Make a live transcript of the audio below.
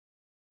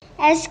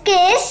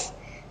SK's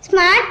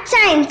Smart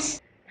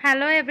Science.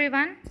 Hello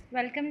everyone,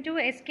 welcome to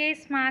SK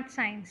Smart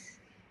Science.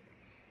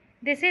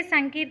 This is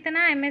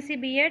Sankirtana, MSc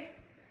B.Ed.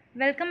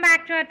 Welcome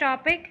back to our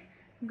topic,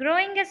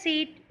 growing a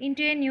seed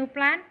into a new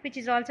plant, which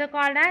is also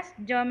called as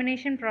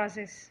germination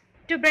process.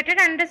 To better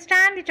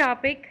understand the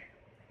topic,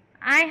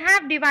 I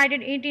have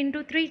divided it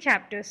into 3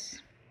 chapters.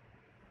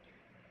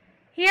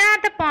 Here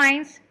are the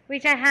points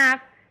which I have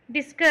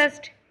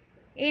discussed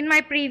in my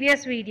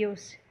previous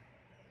videos.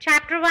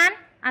 Chapter 1,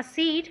 a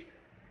seed.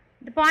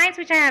 The points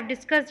which I have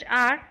discussed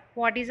are: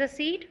 what is a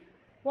seed?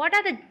 What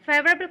are the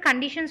favorable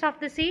conditions of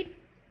the seed?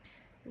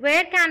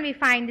 Where can we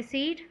find the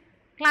seed?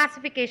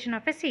 Classification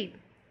of a seed.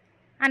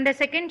 And the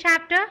second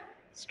chapter,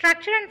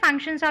 structure and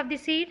functions of the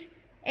seed,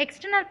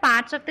 external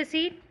parts of the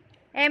seed,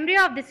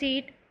 embryo of the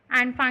seed,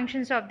 and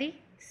functions of the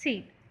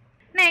seed.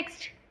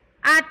 Next,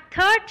 our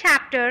third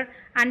chapter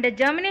under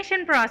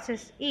germination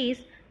process is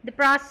the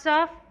process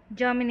of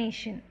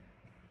germination.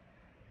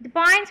 The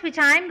points which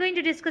I am going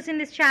to discuss in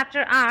this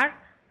chapter are: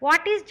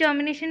 what is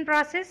germination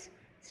process,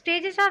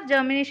 stages of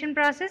germination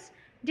process,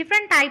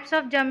 different types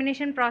of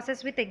germination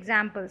process with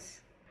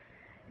examples.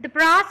 The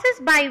process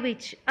by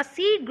which a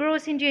seed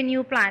grows into a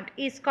new plant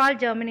is called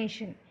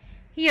germination.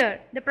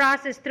 Here, the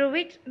process through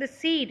which the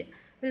seed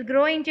will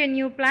grow into a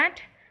new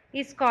plant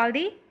is called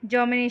the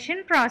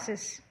germination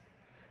process.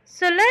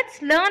 So let's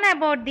learn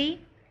about the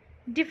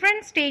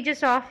different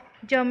stages of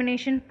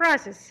germination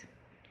process.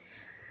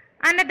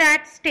 Under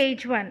that,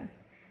 stage 1.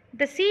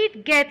 The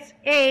seed gets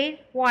air,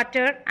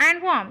 water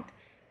and warmth.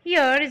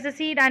 Here is the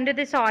seed under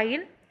the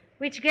soil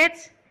which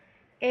gets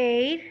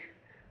air,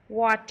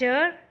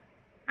 water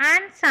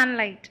and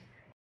sunlight,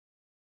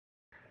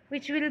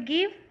 which will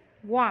give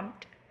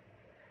warmth.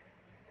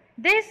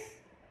 This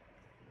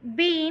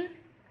bean,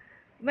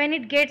 when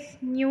it gets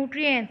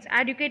nutrients,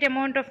 adequate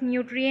amount of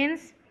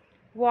nutrients,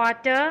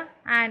 water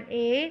and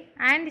air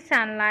and the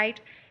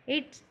sunlight,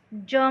 it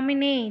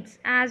germinates,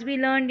 as we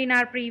learned in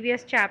our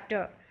previous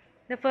chapter,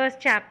 the first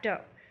chapter.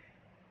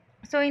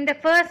 So in the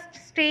first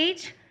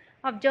stage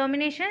of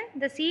germination,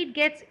 the seed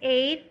gets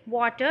air,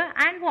 water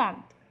and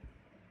warmth.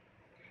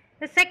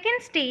 The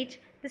second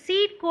stage, the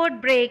seed coat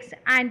breaks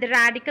and the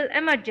radicle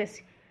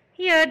emerges.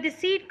 Here the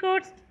seed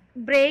coat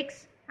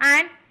breaks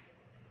and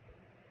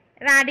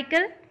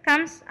radical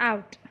comes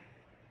out.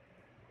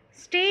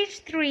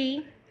 Stage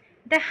 3,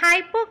 the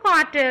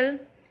hypocotyl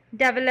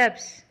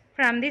develops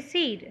from the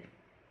seed.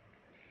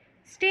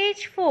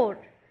 Stage 4,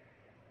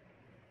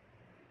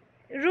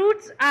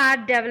 roots are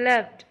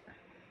developed.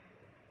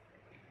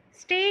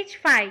 Stage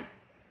 5,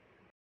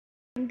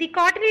 the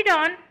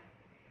cotyledon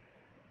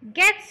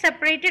gets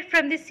separated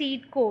from the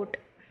seed coat.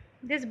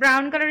 This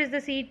brown color is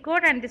the seed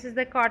coat and this is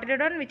the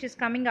cotyledon which is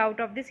coming out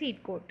of the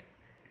seed coat.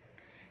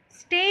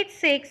 Stage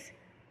 6,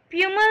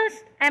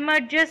 pumils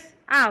emerges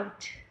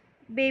out.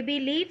 Baby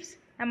leaves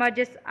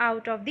emerges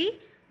out of the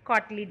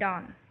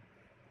cotyledon.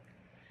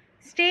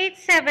 Stage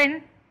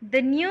 7,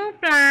 the new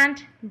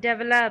plant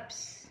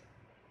develops.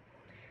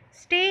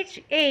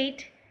 Stage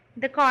 8,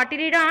 the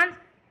cotyledon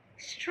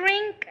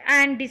shrink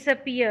and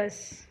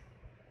disappears.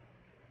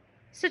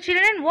 So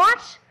children,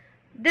 watch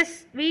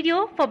this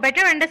video for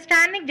better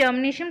understanding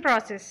germination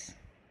process.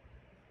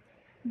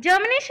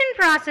 Germination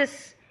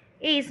process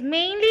is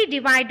mainly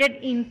divided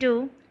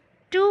into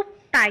 2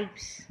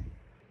 types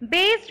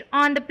based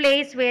on the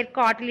place where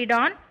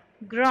cotyledon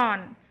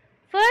grown.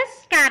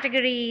 First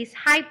category is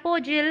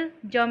hypogeal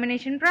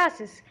germination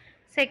process.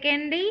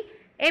 Secondly,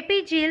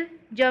 epigeal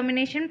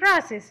germination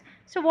process.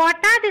 So what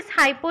are this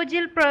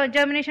hypogeal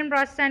germination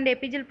process and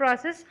epigeal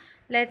process?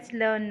 Let's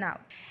learn now.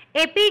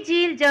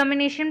 Epigeal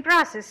germination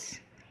process.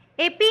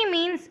 Epi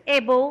means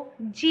above,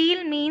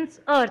 geal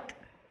means earth.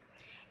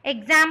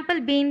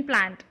 Example, bean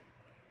plant.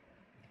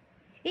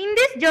 In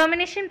this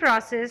germination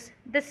process,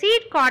 the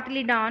seed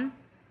cotyledon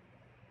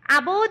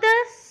above the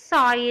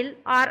soil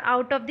or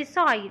out of the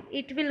soil,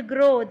 it will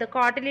grow. The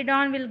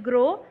cotyledon will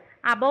grow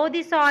above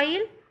the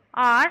soil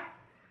or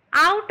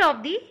out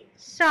of the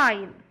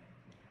soil.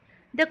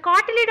 The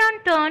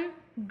cotyledon turn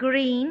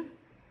green,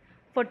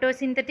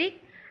 photosynthetic,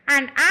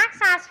 and acts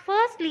as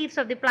first leaves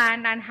of the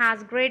plant and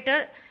has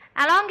greater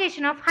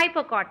elongation of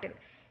hypocotyl.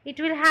 It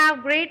will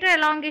have greater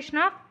elongation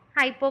of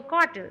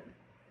hypocotyl.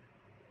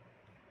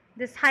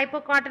 This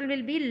hypocotyl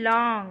will be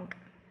long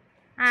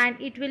and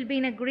it will be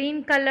in a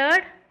green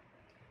colored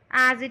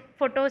as it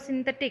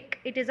photosynthetic.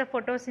 It is a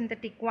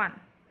photosynthetic one.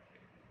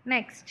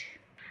 Next,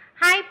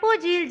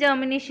 hypogeal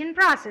germination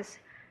process.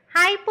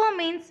 Hypo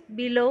means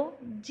below,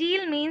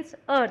 geal means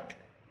earth.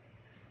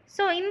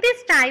 So in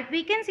this type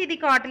we can see the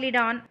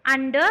cotyledon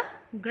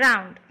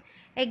underground.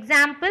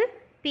 Example,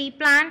 pea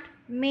plant,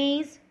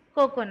 maize,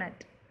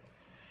 coconut.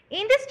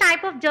 In this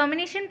type of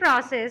germination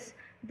process,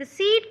 the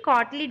seed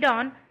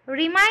cotyledon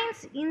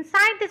remains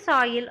inside the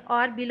soil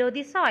or below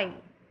the soil.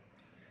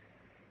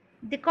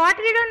 The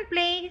cotyledon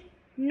plays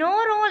no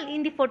role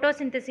in the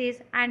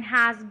photosynthesis and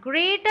has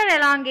greater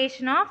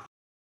elongation of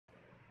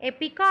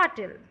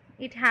epicotyl.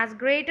 It has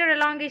greater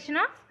elongation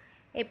of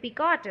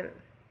epicotyl.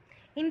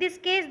 In this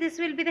case, this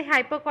will be the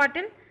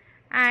hypocotyl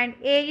and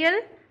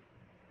aerial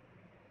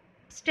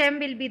stem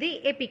will be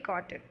the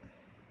epicotyle.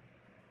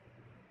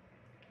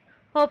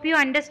 Hope you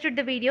understood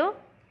the video.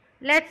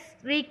 Let's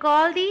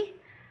recall the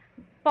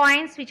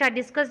points which are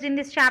discussed in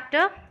this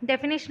chapter.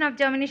 Definition of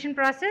germination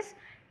process.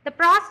 The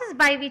process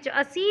by which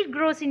a seed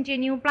grows into a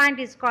new plant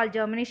is called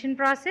germination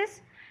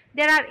process.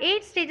 There are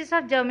 8 stages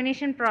of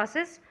germination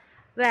process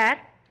where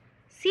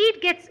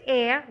seed gets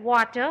air,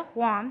 water,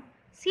 warmth,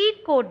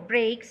 seed coat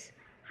breaks,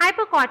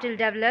 hypogeal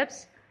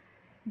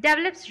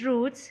develops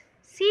roots,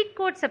 seed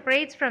coat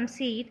separates from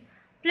seed,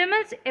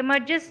 plumule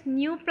emerges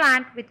new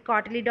plant with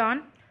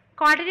cotyledon,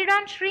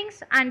 cotyledon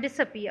shrinks and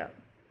disappear.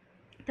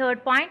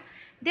 Third point,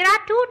 there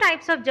are 2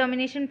 types of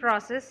germination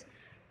process.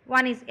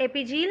 One is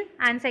epigeal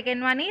and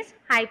second one is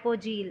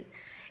hypogeal.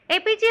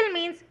 Epigeal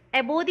means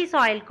above the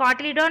soil,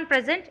 cotyledon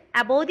present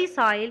above the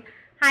soil.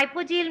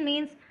 Hypogeal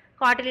means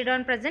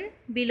cotyledon present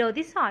below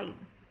the soil.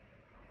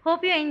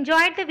 Hope you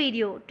enjoyed the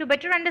video. To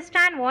better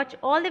understand, watch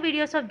all the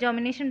videos of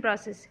germination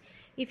process.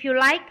 If you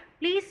like,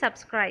 please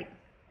subscribe.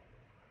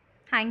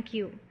 Thank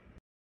you.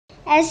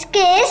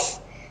 SK's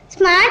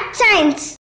Smart Science.